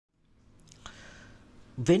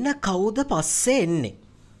වෙන කවුද පස්සේ එන්නේ?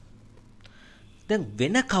 දැන්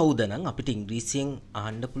වෙන කවුද නම් අපිට ඉංග්‍රීසියෙන්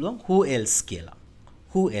අහන්න පුළුවන් who else කියලා.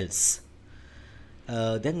 who else.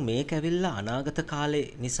 දැන් මේක ඇවිල්ලා අනාගත කාලේ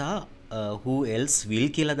නිසා who else will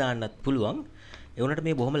කියලා දාන්නත් පුළුවන්. ඒ වුණාට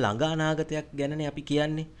මේ බොහොම ළඟ අනාගතයක් ගැනනේ අපි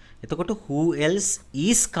කියන්නේ. එතකොට who else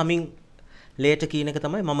is coming later කියන එක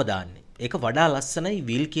තමයි මම දාන්නේ. ඒක වඩා ලස්සනයි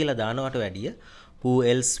will කියලා දානවට වැඩිය who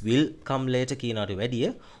else will come later කියනවට වැඩිය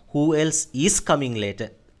who else is coming later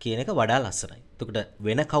කියන එක වඩා ලස්සනයි. එතකොට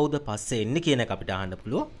වෙන කවුද පස්සේ එන්නේ කියන එක අපිට අහන්න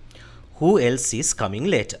පුළුවන්. who else is coming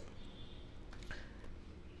later.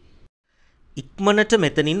 ඉක්මනට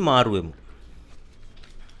මෙතනින් මාරු වෙමු.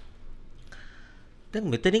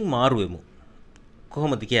 දැන් මෙතනින් මාරු වෙමු.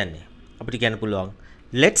 කොහොමද කියන්නේ? අපිට කියන්න පුළුවන්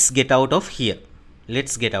let's get out of here.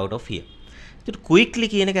 let's get out of here. එතකොට quickly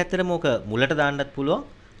කියන එක ඇත්තටම ඕක මුලට දාන්නත් පුළුවන්.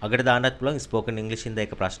 අගට දාන්නත් පුළුවන්. ස්පෝකන් ඉංග්‍රීසි ඉඳ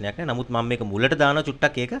ඒක ප්‍රශ්නයක් නෑ. නමුත් මම මේක මුලට දානවා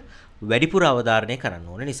චුට්ටක් ඒක වැඩිපුර අවධාරණය කරන්න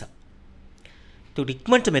ඕන නිසා. එතකොට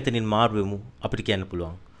ඉක්මනට මෙතනින් මාරු වෙමු. අපිට කියන්න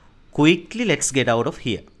පුළුවන් quickly let's get out of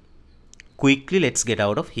here. quickly let's get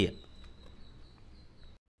out of here.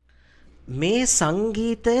 මේ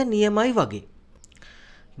සංගීතය නියමයි වගේ.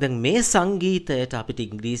 දැන් මේ සංගීතයට අපිට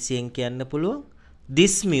ඉංග්‍රීසියෙන් කියන්න පුළුවන්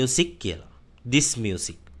this music කියලා. this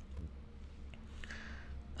music.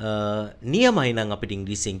 නියමයි නම් අපිට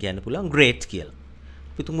ඉංග්‍රීසියෙන් කියන්න පුළුවන් great කියලා.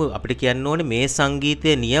 අපි තුමු අපිට කියන්න ඕනේ මේ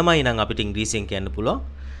සංගීතය නියමයි නම් අපිට ඉංග්‍රීසියෙන් කියන්න පුළුවන්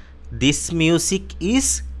this music is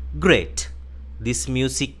great. this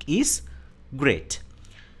music is great.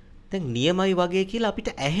 දැන් නියමයි වගේ කියලා අපිට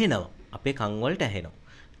ඇහෙනවා. අපේ කන් වලට ඇහෙනවා.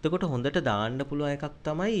 එතකොට හොඳට දාන්න පුළුවන් එකක්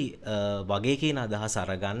තමයි වගේ කියන අදහස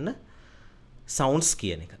අරගන්න sounds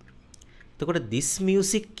කියන එක. එතකොට this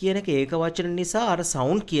music කියන එක ඒක වචන නිසා අර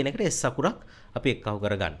sound කියන එකට s අකුරක් අපි එක්කව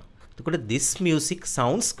කරගන්නවා. එතකොට this music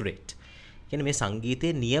sounds great. කියන්නේ මේ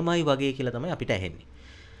සංගීතයේ නියමයි වගේ කියලා තමයි අපිට ඇහෙන්නේ.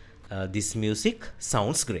 this music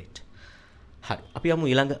sounds great. හරි. අපි යමු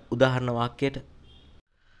ඊළඟ උදාහරණ වාක්‍යයට.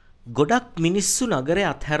 ගොඩක් මිනිස්සු නගරේ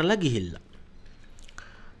අත්හැරලා ගිහිල්ලා.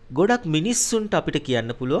 ගොඩක් මිනිස්සුන්ට අපිට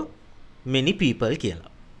කියන්න පුළුවන් many people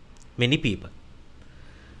කියලා. many people.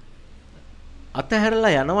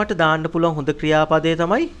 අතහැරලා යනවට දාන්න පුළුවන් හොඳ ක්‍රියාපදේ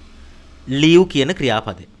තමයි leave කියන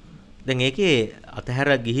ක්‍රියාපදේ. දැන් ඒකේ අතහැර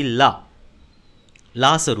ගිහිල්ලා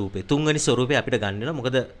ලා ස්වරූපේ තුන්වෙනි ස්වරූපේ අපිට ගන්න වෙනවා.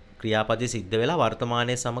 මොකද ක්‍රියාපදේ සිද්ධ වෙලා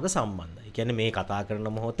වර්තමානයේ සමග සම්බන්ධයි. ඒ කියන්නේ මේ කතා කරන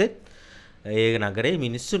මොහොතේ ඒ නගරේ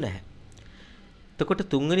මිනිස්සු නැහැ. එතකොට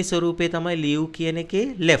තුන්වෙනි ස්වරූපේ තමයි leave කියන එකේ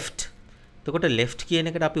left. එතකොට left කියන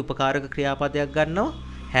එකට අපි උපකාරක ක්‍රියාපදයක් ගන්නවා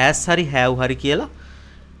has හරි have හරි කියලා.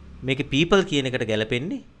 මේකේ people කියන එකට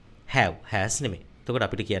ගැලපෙන්නේ have has නෙමෙයි. එතකොට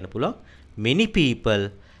අපිට කියන්න පුළුවන් many people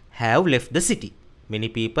have left the city. many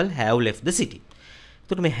people have left the city.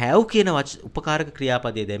 එතකොට මේ have කියන උපකාරක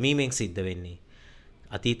ක්‍රියාපදයේ දැමීමෙන් සිද්ධ වෙන්නේ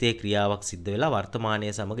අතීතයේ ක්‍රියාවක් සිද්ධ වෙලා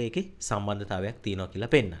වර්තමානයේ සමග ඒකේ සම්බන්ධතාවයක් තියෙනවා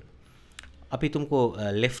කියලා පෙන්නන්න. අපි තුමුකෝ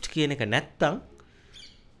left කියන එක නැත්තම්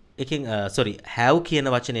එකෙන් have කියන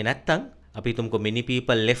වචනේ නැත්තම් අපි හිතමුකෝ many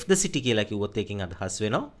people left the city කියලා කිව්වොත් ඒකෙන් අදහස්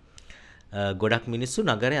වෙනවා ගොඩක් මිනිස්සු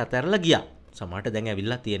නගරේ අතහැරලා ගියා. සමහරට දැන්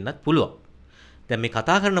ඇවිල්ලා තියෙන්නත් පුළුවන්. දැන් මේ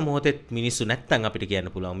කතා කරන මොහොතේ මිනිස්සු නැත්තම් අපිට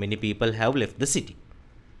කියන්න පුළුවන් many people have left the city.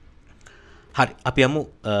 හරි. අපි යමු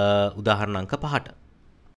උදාහරණ අංක 5ට.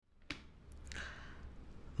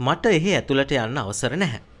 මට එහි ඇතුළට යන්න අවසර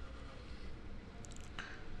නැහැ.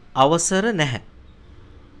 අවසර නැහැ.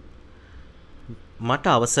 මට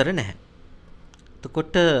අවසර නැහැ.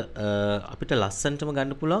 එතකොට අපිට ලස්සනටම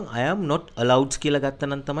ගන්න පුළුවන් I am not allowed කියලා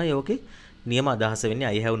ගත්තනම් තමයි ඕකේ නියම අදහස වෙන්නේ.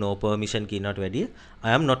 I have no permission කියනකට වැඩිය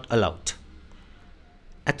I am not allowed.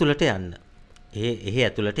 ඇතුළට යන්න. එහි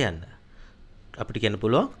ඇතුළට යන්න. අපිට කියන්න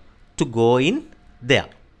පුළුවන් to go in there.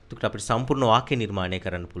 එතකොට අපිට සම්පූර්ණ වාක්‍ය නිර්මාණය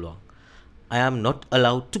කරන්න පුළුවන්. I am not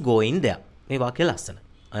allowed to go in there. මේ වාක්‍ය ලස්සනයි.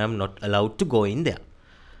 I am not allowed to go in there.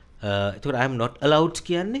 එතකොට I am not allowed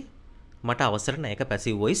කියන්නේ මට අවසර නැහැ. ඒක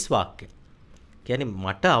passive voice වාක්‍යය. කියන්නේ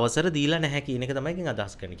මට අවසර දීලා නැහැ කියන එක තමයි එකෙන්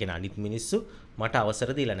අදහස් කරන්නේ. කියන්නේ අනිත් මිනිස්සු මට අවසර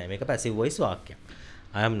දීලා නැහැ. මේක passive voice වාක්‍යයක්.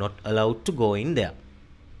 I am not allowed to go in there.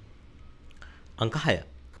 අංක 6.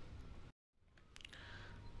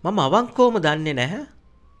 මම අවංකවම දන්නේ නැහැ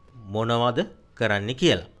මොනවද කරන්න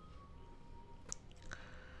කියලා.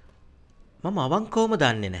 මම අවංකවම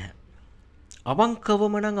දන්නේ නැහැ.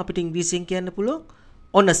 අවංකවම නම් අපිට ඉංග්‍රීසියෙන් කියන්න පුළුවන්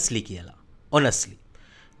honestly කියලා. honestly.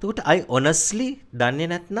 එතකොට I honestly දන්නේ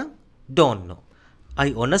නැත්නම් don't know. I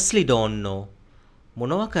honestly don't know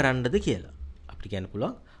මොනවා කරන්නද කියලා. අපිට කියන්න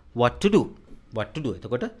පුළුවන් what to do. what to do.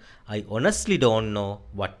 එතකොට I honestly don't know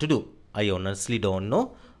what to do. I honestly don't know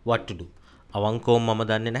what to do. අවංකවම මම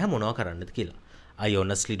දන්නේ නැහැ මොනවා කරන්නද කියලා. I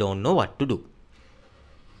honestly don't know what to do.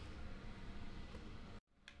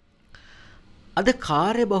 අද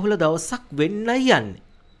කාර්ය බහුල දවසක් වෙන්නයි යන්නේ.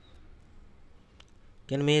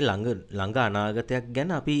 කියන්නේ මේ ළඟ අනාගතයක්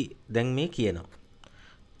ගැන අපි දැන් මේ කියනවා.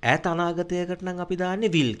 ඈත අනාගතයකට නම් අපි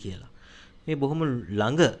දාන්නේ will කියලා. මේ බොහොම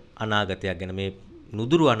ළඟ අනාගතයක් ගැන මේ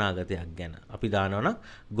නුදුරු අනාගතයක් ගැන අපි දානවා නම්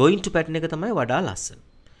going to pattern එක තමයි වඩා ලස්සන.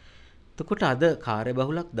 එතකොට අද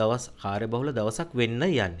කාර්යබහුල දවසක් වෙන්න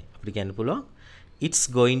යන්නේ. අපිට කියන්න පුළුවන් it's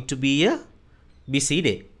going to be a busy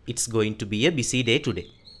day. It's going to be a busy day today.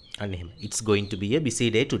 අන්න එහෙම. It's going to be a busy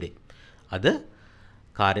day today. අද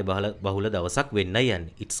කාර්යබහුල දවසක් වෙන්න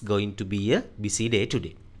යන්නේ. It's going to be a busy day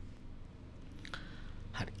today.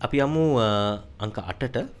 හරි. අපි යමු අංක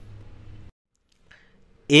 8ට.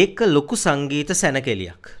 ඒක ලොකු සංගීත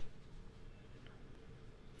සැනකෙලියක්.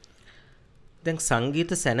 දැන්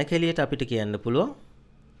සංගීත සැනකෙලියට අපිට කියන්න පුළුවන්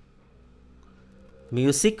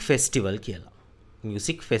music festival කියලා.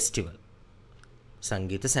 music festival.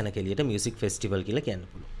 සංගීත සැනකෙලියට music festival කියලා කියන්න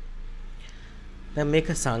පුළුවන්. දැන්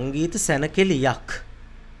මේක සංගීත සැනකෙලියක්.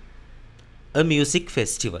 a music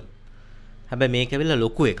festival. හැබැයි මේක ඇවිල්ලා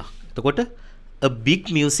ලොකු එකක්. එතකොට a big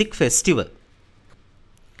music festival.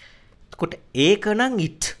 එතකොට ඒක නම්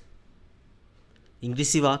it.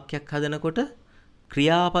 ඉංග්‍රීසි වාක්‍යයක් හදනකොට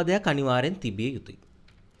ක්‍රියාපදයක් අනිවාර්යෙන් තිබිය යුතුයි.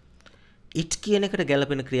 it කියන එකට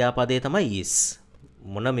ගැලපෙන ක්‍රියාපදය තමයි is.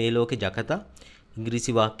 මොන මේ ලෝකේ ජකතා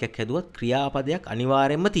ඉංග්‍රීසි වාක්‍යයක් හැදුවත් ක්‍රියාපදයක්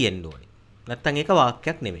අනිවාර්යෙන්ම තියෙන්න ඕනේ. නැත්තම් ඒක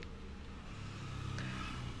වාක්‍යයක් නෙමෙයි.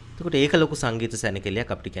 එතකොට ඒක ලොකු සංගීත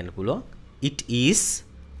සැනකෙලියක් අපිට කියන්න පුළුවන්. It is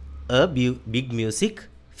a big music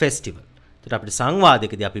festival. එතකොට අපිට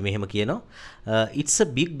සංවාදයකදී අපි මෙහෙම කියනවා it's a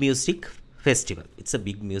big music festival. It's a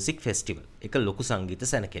big music festival. ඒක ලොකු සංගීත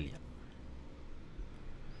සැනකෙලියක්.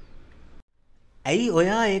 ඇයි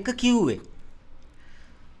ඔයා ඒක කිව්වේ?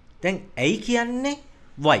 දැන් ඇයි කියන්නේ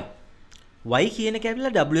why? why කියන එක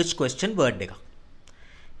ඇවිල්ලා WH question word එකක්.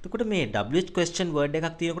 එතකොට මේ WH question word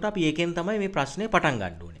එකක් තියෙනකොට අපි ඒකෙන් තමයි මේ ප්‍රශ්නේ පටන්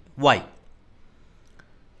ගන්න ඕනේ. why?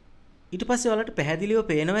 ඊට පස්සේ ඔයාලට පැහැදිලිව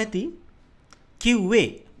පේනවා ඇති කිව්වේ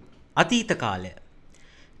අතීත කාලය.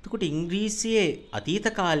 එතකොට ඉංග්‍රීසියේ අතීත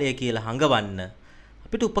කාලය කියලා හංගවන්න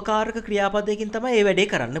අපිට උපකාරක ක්‍රියාපදයකින් තමයි මේ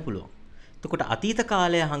වැඩේ කරන්න පුළුවන්. එතකොට අතීත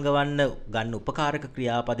කාලය හංගවන්න ගන්න උපකාරක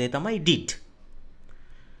ක්‍රියාපදය තමයි did.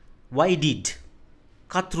 why did?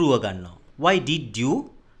 කතෘව ගන්නවා. why did you?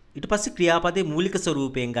 ඊට පස්සේ ක්‍රියාපදයේ මූලික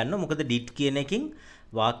ස්වරූපයෙන් ගන්නවා. මොකද did කියන එකකින්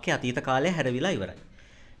වාක්‍ය අතීත කාලය හැරවිලා ඉවරයි.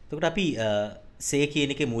 එතකොට අපි say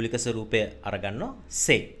කියන එකේ මූලික ස්වරූපය අරගන්නවා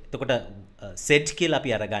say. එතකොට said කියලා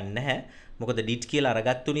අපි අරගන්නේ නැහැ. මොකද did කියලා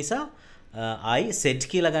අරගත්තු නිසා I said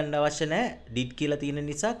කියලා ගන්න අවශ්‍ය නැහැ. did කියලා තියෙන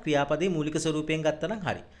නිසා ක්‍රියාපදයේ මූලික ස්වරූපයෙන් ගත්තා නම්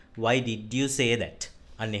හරි. why did you say that?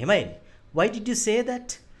 අන්න එහෙමයි එන්නේ. why did you say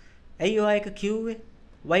that? ඇයි ඔයා ඒක කිව්වේ?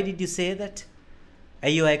 why did you say that?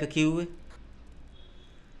 ඇයි ඔයා ඒක කිව්වේ?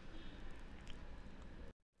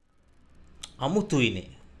 අමුතුයිනේ.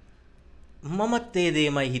 මමත් ඒ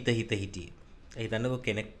දෙයමයි හිතියේ. ඒ හිතන්නකො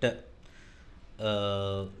කෙනෙක්ට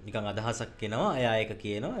නිකන් අදහසක් එනවා. එයා ඒක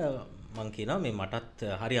කියනවා. මං කියනවා මේ මටත්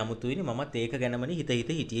හරි අමුතුයිනේ. මමත් ඒක ගැනමනේ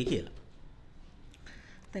හිතියේ කියලා.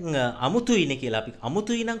 දැන් අමුතුයිනේ කියලා අපි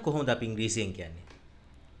අමුතුයි නම් කොහොමද අපි ඉංග්‍රීසියෙන් කියන්නේ?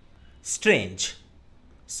 strange.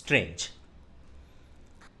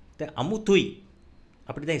 දැන් අමුතුයි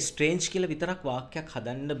අපිට දැන් strange කියලා විතරක් වාක්‍යයක්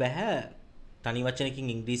හදන්න බෑ. තනි වචනකින්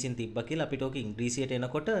ඉංග්‍රීසියෙන් තිබ්බා කියලා අපිට ඕක ඉංග්‍රීසියට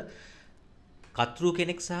එනකොට කතෘ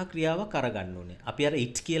කෙනෙක් සහ ක්‍රියාවක් අරගන්න ඕනේ. අපි අර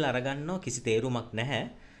it කියලා අරගන්නවා කිසි තේරුමක් නැහැ.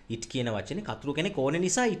 it කියන වචනේ කතෘ කෙනෙක් ඕනේ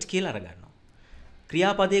නිසා it කියලා අරගන්නවා.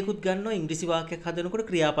 ක්‍රියාපදයකුත් ගන්නවා ඉංග්‍රීසි වාක්‍යයක් හදනකොට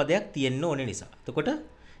ක්‍රියාපදයක් තියෙන්න ඕනේ නිසා. එතකොට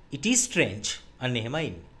it is strange. අන්න එහෙමයි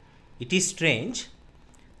ඉන්නේ. it is strange.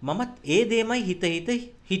 මමත් ඒ දෙයමයි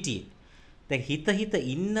හිතියේ. දැන් හිත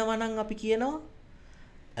ඉන්නවා නම් අපි කියනවා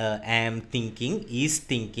am thinking, is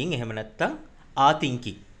thinking, එහෙම නැත්නම් are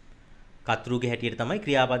thinking. කතෘගේ හැටියට තමයි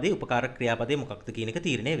ක්‍රියාපදයේ උපකාරක ක්‍රියාපදයේ මොකක්ද කියන එක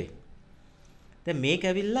තීරණය වෙන්නේ. දැන් මේක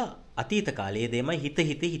ඇවිල්ලා අතීත කාලයේ දෙමයි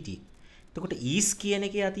හිතියේ. එතකොට is කියන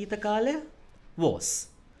එකේ අතීත කාලය was.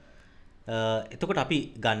 එතකොට අපි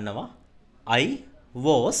ගන්නවා I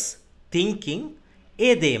was thinking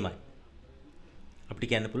ඒ දෙමයි. අපිට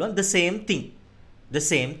කියන්න පුළුවන් the same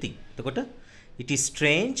thing. එතකොට it is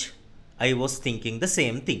strange I was thinking the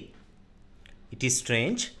same thing. It is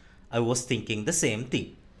strange I was thinking the same thing.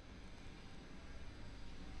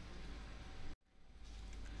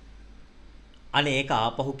 අනේ ඒක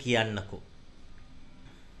ආපහු කියන්නකෝ.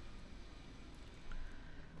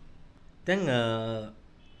 දැන්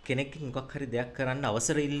කෙනෙක්ගෙන් මොකක් හරි දෙයක් කරන්න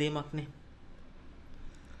අවසර ඉල්ලීමක් නේ.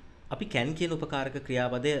 අපි can කියන උපකාරක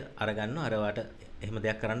ක්‍රියාපදය අරගන්නවා අරවට එහෙම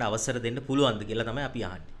දෙයක් කරන්න අවසර දෙන්න පුළුවන්ද කියලා තමයි අපි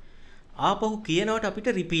අහන්නේ. ආපහු කියනවට අපිට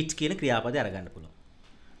repeat කියන ක්‍රියාපදය අරගන්න පුළුවන්.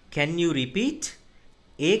 Can you repeat?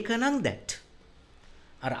 ඒක නම් that.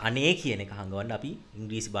 අර අනේ කියන එක හංගවන්න අපි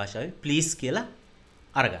ඉංග්‍රීසි භාෂාවේ please කියලා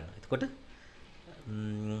අරගන්නවා. එතකොට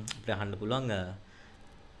අපිට අහන්න පුළුවන්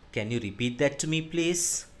can you repeat that to me please?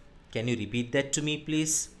 Can you repeat that to me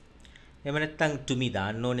please? එහෙම නැත්නම් to me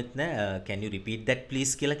දාන්න ඕනෙත් නැහැ. Can you repeat that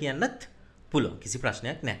please කියලා කියන්නත් පුළුවන්. කිසි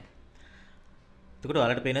ප්‍රශ්නයක් නැහැ. එතකොට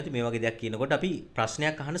ඔයාලට පේනවා මේ වගේ දෙයක් කියනකොට අපි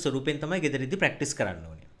ප්‍රශ්නයක් අහන ස්වරූපෙන් තමයි ගෙදරදී ප්‍රැක්ටිස් කරන්න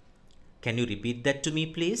ඕනේ. Can you repeat that to me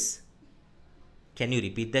please? Can you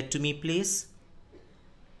repeat that to me please?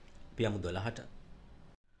 අපි යමු 12ට.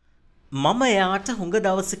 මම එයාට හුඟ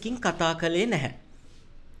දවසකින් කතා කළේ නැහැ.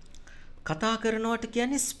 කතා කරනවට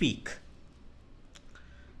කියන්නේ speak.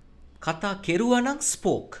 කතා කෙරුවා නම්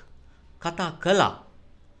spoke. කතා කළා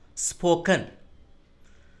spoken.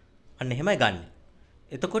 අන්න එහෙමයි ගන්න.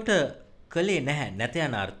 එතකොට කළේ නැහැ නැත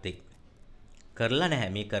යන අර්ථයෙන්. කරලා නැහැ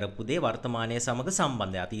මේ කරපු දේ වර්තමානයේ සමග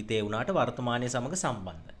සම්බන්ධයි. අතීතයේ වුණාට වර්තමානයේ සමග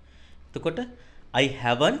සම්බන්ධයි. එතකොට I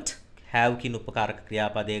haven't have කියන උපකාරක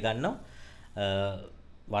ක්‍රියාපදය ගන්නවා.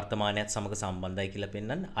 වර්තමානයත් සමග සම්බන්ධයි කියලා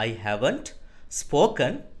පෙන්නන්න. I haven't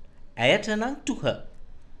spoken ඇයට නම් to her.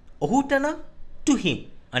 ඔහුට නම් to him.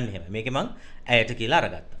 අන්න එහෙම. මේකේ මං ඇයට කියලා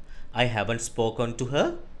අරගත්තා. I haven't spoken to her.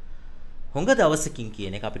 හොඟ දවසකින්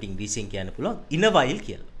කියන එක අපිට ඉංග්‍රීසියෙන් කියන්න පුළුවන් in a while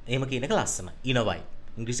කියලා. එහෙම කියන එක ලස්සනයි. in a while.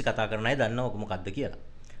 ඉංග්‍රීසි කතා කරන අය දන්නව ඔක මොකක්ද කියලා.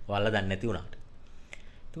 ඔයාලා දන්නේ නැති වුණාට.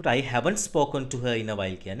 එතකොට I haven't spoken to her in a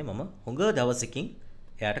while කියන්නේ මම හොඟ දවසකින්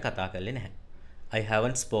එයාට කතා කරන්නේ නැහැ. I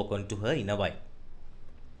haven't spoken to her in a while.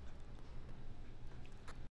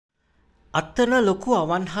 අතන ලොකු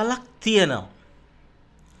අවන්හලක් තියෙනවා.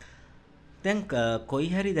 දැන් කොයි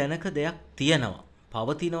හරි දැනක දෙයක් තියෙනවා.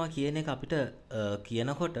 පවතිනවා කියන එක අපිට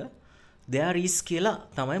කියනකොට there is කියලා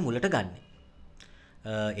තමයි මුලට ගන්නෙ.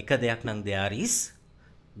 එක දෙයක් නම් there is,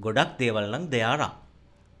 ගොඩක් දේවල් නම් there are.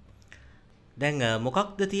 දැන්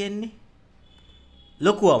මොකක්ද තියෙන්නේ?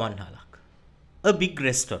 ලොකු අවන්හලක්. A big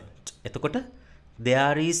restaurant. එතකොට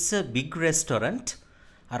there is a big restaurant.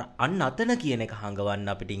 අර අන්න අතන කියන එක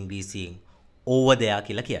හංගවන්න අපිට ඉංග්‍රීසියෙන් over there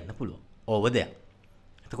කියලා කියන්න පුළුවන්. over there.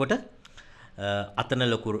 එතකොට අතන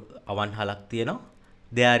ලොකු අවන්හලක් තියෙනවා.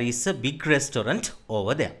 There is a big restaurant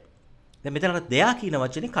over there. දැන් මෙතන අර there කියන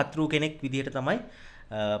වචනේ කතෘ කෙනෙක් විදිහට තමයි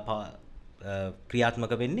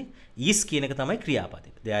ක්‍රියාත්මක වෙන්නේ. is කියන එක තමයි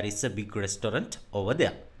ක්‍රියාපදේ. There is a big restaurant over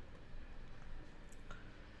there.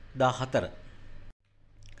 14.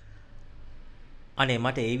 අනේ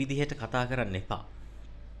මට ඒ විදිහට කතා කරන්න එපා.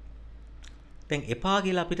 දැන් එපා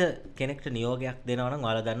කියලා අපිට කෙනෙක්ට නියෝගයක් දෙනවා නම්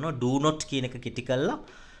ඔයාලා දන්නවා do not කියන එක කිටි කරලා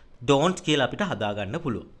don't කියලා අපිට හදා ගන්න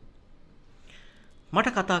පුළුවන්.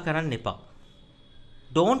 මට කතා කරන්න එපා.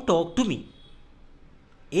 Don't talk to me.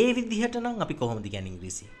 ඒ විදිහට නම් අපි කොහොමද කියන්නේ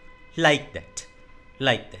ඉංග්‍රීසි? Like that.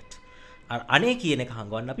 Like that. අනේ කියන එක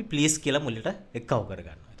හංගවන්න අපි please කියලා මුලට එක්කව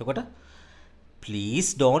කරගන්නවා. එතකොට please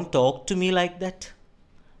don't talk to me like that.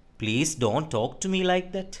 Please don't talk to me like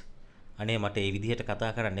that. අනේ මට ඒ විදිහට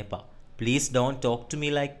කතා කරන්න එපා. Please don't talk to me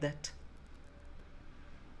like that.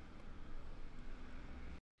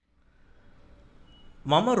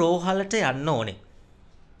 මම රෝහලට යන්න ඕනේ.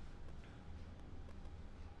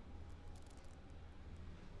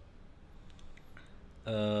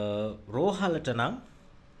 රෝහලට නම්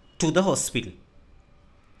to the hospital.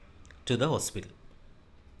 To the hospital.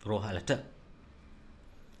 රෝහලට.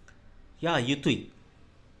 යා යුතුයි.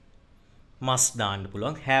 must දාන්න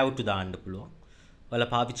පුළුවන්, have to දාන්න පුළුවන්.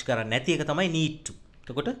 ඔයාලා පාවිච්චි කරන්නේ නැති එක තමයි need to.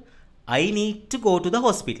 එතකොට I need to go to the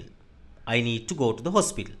hospital. I need to go to the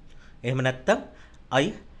hospital. එහෙම නැත්නම් I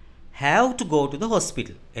have to go to the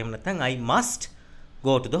hospital. එහෙම නැත්නම් I must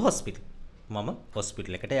go to the hospital. මම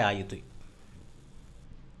hospital එකට යා යුතුයි.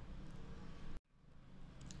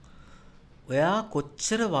 ඔයා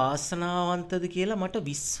කොච්චර වාසනාවන්තද කියලා මට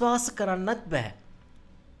විශ්වාස කරන්නත් බෑ.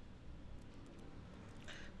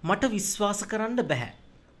 මට විශ්වාස කරන්න බෑ.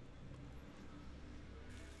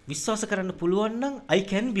 විශ්වාස කරන්න පුළුවන් නම් I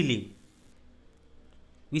can believe.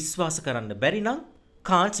 විශ්වාස කරන්න බැරි නම්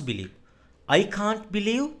can't believe. I can't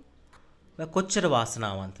believe කොච්චර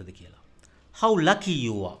වාසනාවන්තද කියලා. How lucky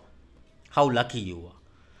you are. How lucky you are.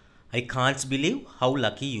 I can't believe how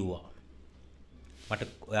lucky you are. මට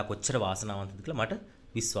ඔයා කොච්චර වාසනාවන්තද කියලා මට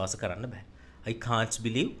විශ්වාස කරන්න බෑ. I can't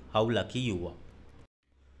believe how lucky you are.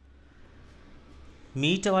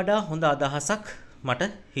 මීට වඩා හොඳ අදහසක් මට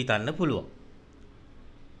හිතන්න පුළුවන්.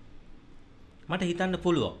 මට හිතන්න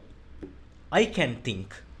පුළුවන්. I can think.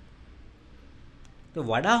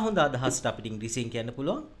 වඩා හොඳ අදහසට අපිට ඉංග්‍රීසියෙන් කියන්න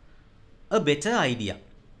පුළුවන් a better idea.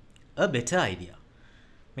 A better idea.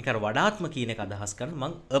 මේක අර වඩාත්ම කියන එක අදහස් කරන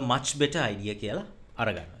මම a much better idea කියලා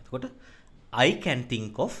අරගන්නවා. එතකොට I can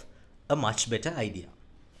think of a much better idea.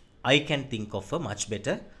 I can think of a much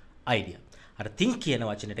better idea. අර think කියන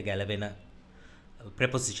වචනෙට ගැලවෙන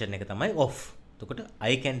preposition එක තමයි of. එතකොට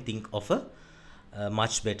I can think of a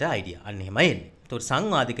much better idea. අන්න එහෙමයි එන්නේ. එතකොට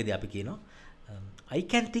සංවාදිකදී අපි කියනවා I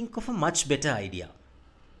can think of a much better idea.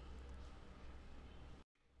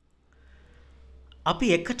 අපි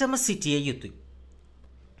එකටම සිටිය යුතුයි.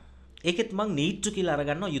 ඒකෙත් මං need to කියලා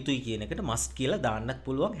අරගන්නවා යුතුයි කියන එකට must කියලා දාන්නත්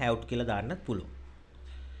පුළුවන් have to කියලා දාන්නත් පුළුවන්.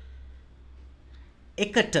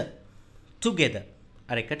 එකට together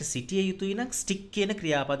අර එකට සිටිය යුතුයි නම් stick කියන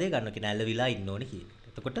ක්‍රියාපදය ගන්න කියන ඇලවිලා ඉන්න ඕනේ කියන එක.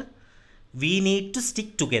 එතකොට we need to stick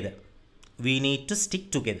together. We need to stick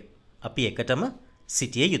together. අපි එකටම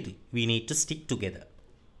සිටිය යුතුයි. We need to stick together.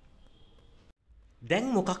 දැන්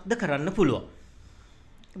මොකක්ද කරන්න පුළුවන්?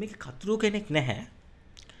 මේක කතුරු කෙනෙක් නැහැ.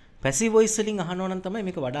 passive voice වලින් අහනවා නම් තමයි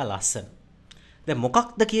මේක වඩා ලස්සන. දැන්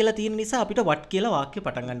මොකක්ද කියලා තියෙන නිසා අපිට what කියලා වාක්‍ය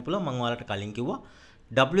පටන් ගන්න පුළුවන්. මම ඔයාලට කලින් කිව්වා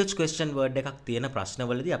WH question word එකක් තියෙන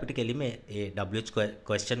ප්‍රශ්නවලදී අපිට කෙලිම ඒ WH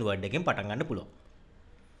question word එකෙන් පටන් ගන්න පුළුවන්.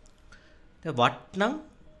 දැන් what නම්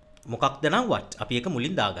මොකක්ද නම් what අපි ඒක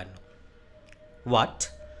මුලින් දාගන්නවා. what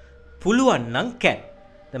පුළුවන් නම් can.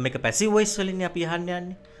 දැන් මේක passive voice වලින් අපි අහන්න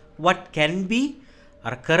යන්නේ. what can be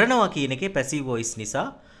අර කරනවා කියන එකේ passive voice නිසා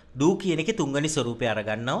do කියන එකේ තුන්වෙනි ස්වරූපය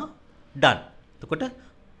අරගන්නවා done. එතකොට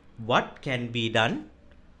what can be done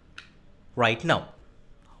right now.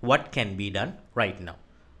 What can be done right now.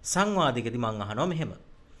 සංවාදයකදී මම අහනවා මෙහෙම.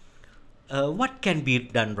 What can be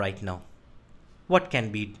done right now. What can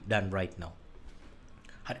be done right now.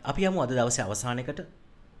 හරි අපි යමු අද දවසේ අවසානයකට.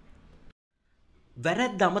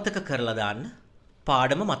 වැරද්ද අමතක කරලා දාන්න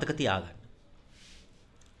පාඩම මතක තියාගන්න.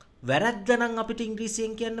 වැරද්ද නම් අපිට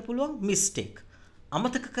ඉංග්‍රීසියෙන් කියන්න පුළුවන් mistake.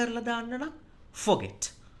 අමතක කරලා දාන්න නම් forget.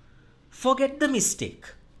 Forget the mistake.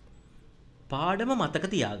 පාඩම මතක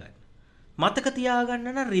තියාගන්න. මතක තියාගන්න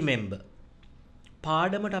නම් remember.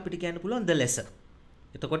 පාඩමට අපිට කියන්න පුළුවන් the lesson.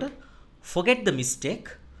 එතකොට forget the mistake,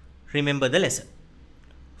 remember the lesson.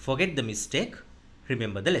 Forget the mistake,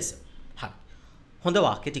 remember the lesson. හරි. හොඳ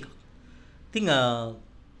වාක්‍ය ටිකක්. ඉතින්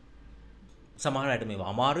සමහර අයට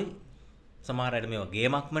මේවා අමාරුයි. සමහර අයට මේවා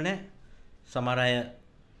ගේමක්ම නැහැ. සමහර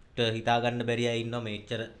අයට හිතා ගන්න බැරි අය ඉන්නවා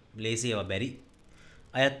මේච්චර ලේසි ඒවා බැරි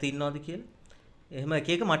අයත් ඉන්නවද කියලා. එහෙම එක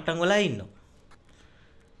එක මට්ටම් වල අය ඉන්නවා.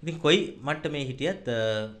 ඉතින් කොයි මට්ටමේ හිටියත්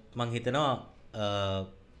මම හිතනවා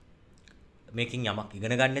මේකෙන් යමක්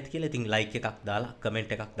ඉගෙන ගන්න ඇති කියලා. ඉතින් ලයික් එකක් දාලා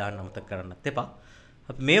කමෙන්ට් එකක් දාන්න අමතක කරන්නත් එපා.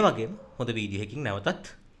 අපි මේ වගේම හොඳ වීඩියෝ එකකින් නැවතත්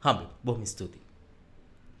හම්බෙමු. බොහොම ස්තුතියි.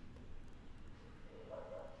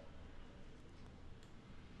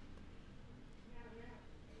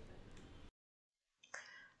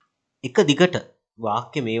 එක දිගට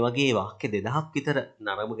වාක්‍ය මේ වගේ වාක්‍ය 2000ක් විතර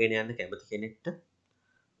නරඹගෙන යන්න කැමති කෙනෙක්ට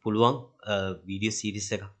පුළුවන් වීඩියෝ සීරීස්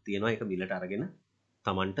එකක් තියෙනවා. ඒක මිලට අරගෙන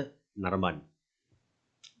Tamanට නරඹන්න.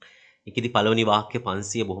 ඒකෙදි පළවෙනි වාක්‍ය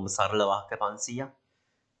 500 බොහොම සරල වාක්‍ය 500ක්.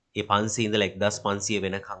 ඒ 500 ඉඳලා 1500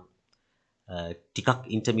 වෙනකන් ටිකක්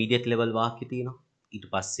ඉන්ටර්මීඩියට් ලෙවල් වාක්‍ය තියෙනවා. ඊට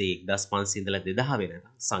පස්සේ 1500 ඉඳලා 2000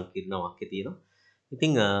 වෙනකන් සංකීර්ණ වාක්‍ය තියෙනවා.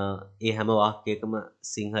 ඉතින් ඒ හැම වාක්‍යයකම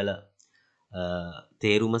සිංහල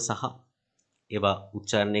තේරුම සහ ඒවා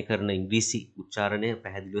උච්චාරණය කරන ඉංග්‍රීසි උච්චාරණය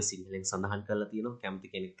පැහැදිලිව සිංහලෙන් සඳහන් කරලා තියෙනවා. කැමති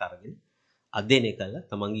කෙනෙක් අරගෙන අධ්‍යයනය කළා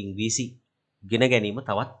තමන්ගේ ඉංග්‍රීසි ඉගෙන ගැනීම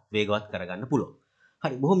තවත් වේගවත් කරගන්න පුළුවන්.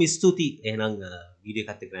 හරි බොහොම ස්තුතියි. එහෙනම්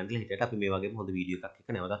වීඩියෝ එකත් එක්ක නැන්දලා හිටියට අපි මේ වගේම හොඳ වීඩියෝ එකක් එක්ක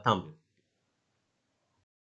නැවතත් හම්බෙමු.